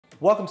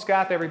Welcome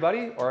Scap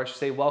everybody, or I should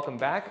say welcome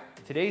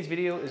back. Today's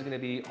video is going to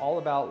be all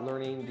about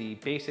learning the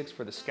basics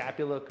for the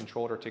scapula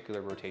controlled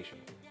articular rotation.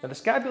 Now the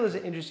scapula is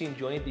an interesting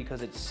joint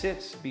because it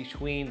sits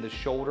between the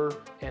shoulder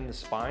and the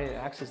spine. It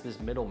acts as this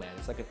middleman.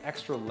 It's like an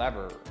extra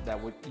lever that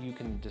you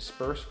can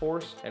disperse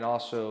force and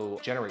also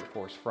generate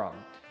force from.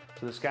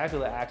 So the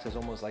scapula acts as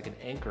almost like an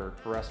anchor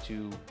for us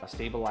to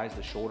stabilize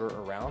the shoulder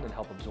around and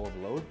help absorb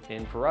load.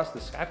 And for us, the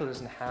scapula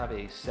doesn't have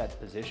a set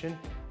position.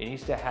 It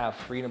needs to have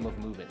freedom of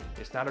movement.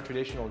 It's not a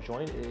traditional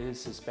joint. It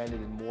is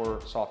suspended in more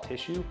soft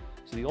tissue.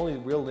 So the only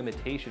real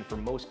limitation for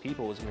most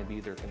people is going to be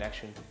their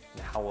connection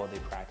and how well they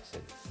practice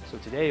it. So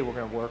today we're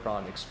going to work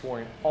on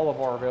exploring all of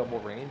our available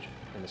range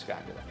in the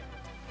scapula.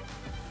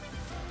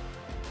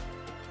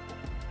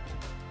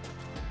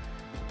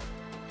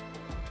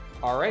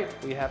 All right,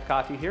 we have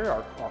Kati here,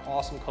 our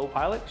awesome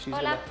co-pilot.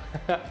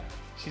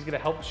 She's gonna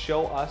help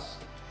show us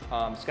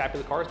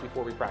Scapular CARs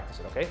before we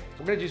practice it, okay?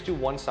 We're gonna just do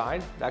one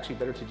side. It's actually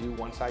better to do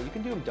one side. You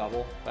can do them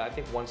double, but I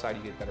think one side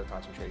you get better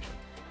concentration.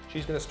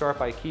 She's gonna start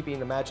by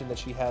imagine that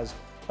she has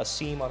a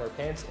seam on her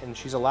pants and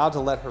she's allowed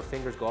to let her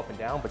fingers go up and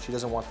down, but she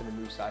doesn't want them to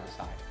move side to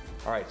side.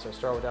 All right, so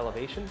start with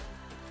elevation.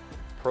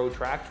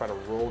 Protract, try to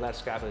roll that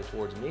scapula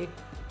towards me.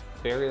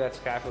 Bury that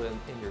scapula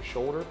in your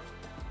shoulder,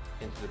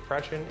 into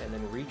depression, and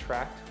then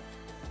retract,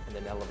 and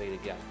then elevate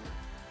again.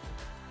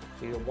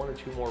 So you do 1 or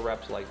 2 more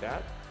reps like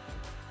that.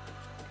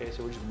 Okay,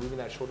 so we're just moving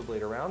that shoulder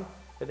blade around,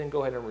 and then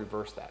go ahead and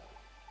reverse that.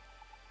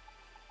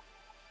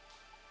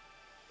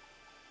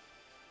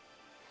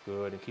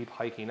 Good, and keep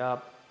hiking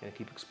up and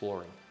keep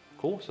exploring.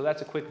 Cool, so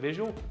that's a quick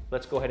visual.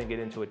 Let's go ahead and get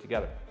into it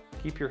together.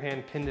 Keep your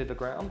hand pinned to the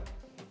ground,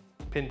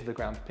 pinned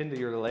to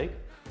your leg.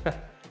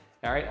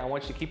 All right, I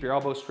want you to keep your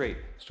elbows straight.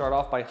 Start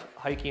off by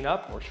hiking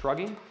up or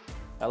shrugging.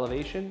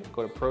 Elevation,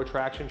 go to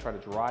protraction, try to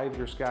drive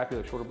your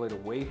scapula, shoulder blade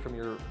away from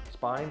your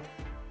spine.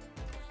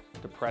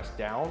 Depress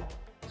down,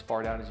 as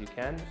far down as you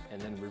can,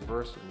 and then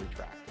reverse and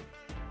retract.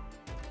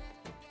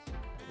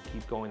 And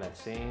keep going that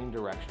same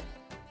direction.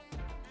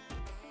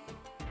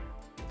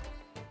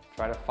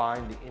 Try to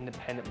find the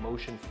independent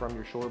motion from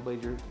your shoulder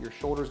blade. Your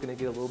shoulder is going to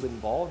get a little bit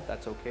involved,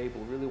 that's okay,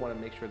 but we really want to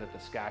make sure that the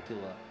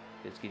scapula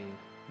is getting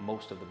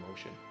most of the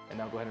motion. And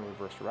now go ahead and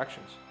reverse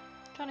directions.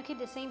 Trying to keep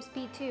the same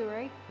speed too,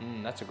 right?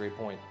 That's a great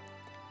point.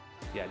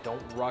 Yeah,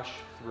 don't rush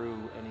through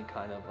any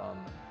kind of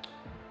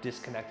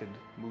disconnected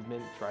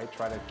movement, right?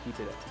 Try to keep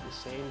it at the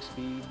same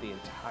speed the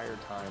entire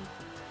time,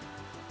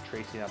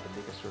 tracing out the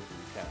biggest circle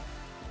you can.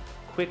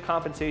 Quick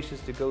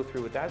compensations to go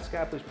through with that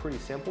scapula is pretty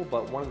simple,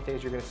 but one of the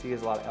things you're gonna see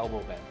is a lot of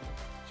elbow bend.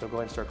 So go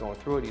ahead and start going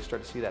through it. You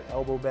start to see that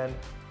elbow bend.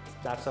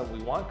 That's something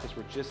we want because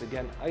we're just,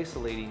 again,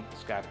 isolating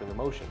scapular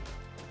motion.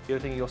 The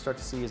other thing you'll start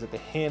to see is that the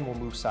hand will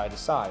move side to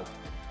side.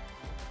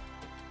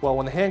 Well,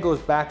 when the hand goes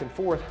back and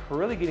forth, we're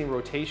really getting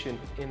rotation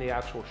in the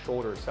actual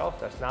shoulder itself.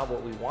 That's not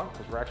what we want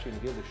because we're actually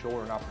gonna give the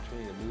shoulder an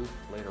opportunity to move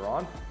later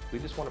on. We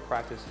just wanna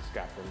practice the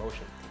scapular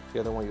motion. The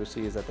other one you'll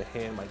see is that the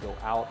hand might go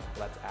out.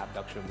 That's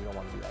abduction. We don't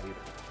wanna do that either.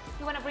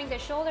 You wanna bring the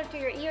shoulder to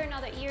your ear,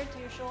 not the ear to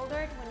your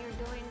shoulder when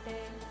you're doing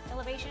the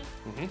elevation?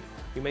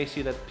 You may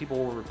see that people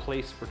will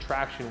replace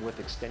retraction with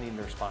extending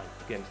their spine.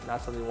 Again, it's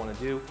not something you wanna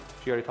do.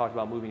 She already talked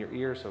about moving your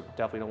ear, so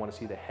definitely don't wanna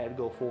see the head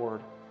go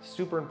forward.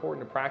 Super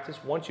important to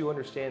practice. Once you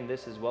understand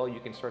this as well,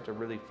 you can start to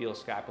really feel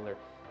scapular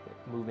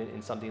movement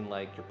in something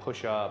like your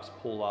push-ups,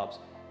 pull-ups,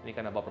 any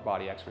kind of upper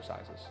body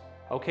exercises.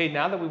 Okay,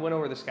 now that we went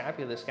over the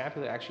scapula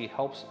actually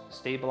helps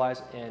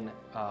stabilize and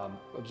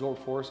absorb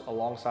force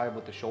alongside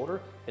with the shoulder,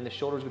 and the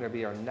shoulder is going to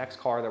be our next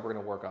car that we're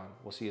going to work on.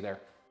 We'll see you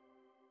there.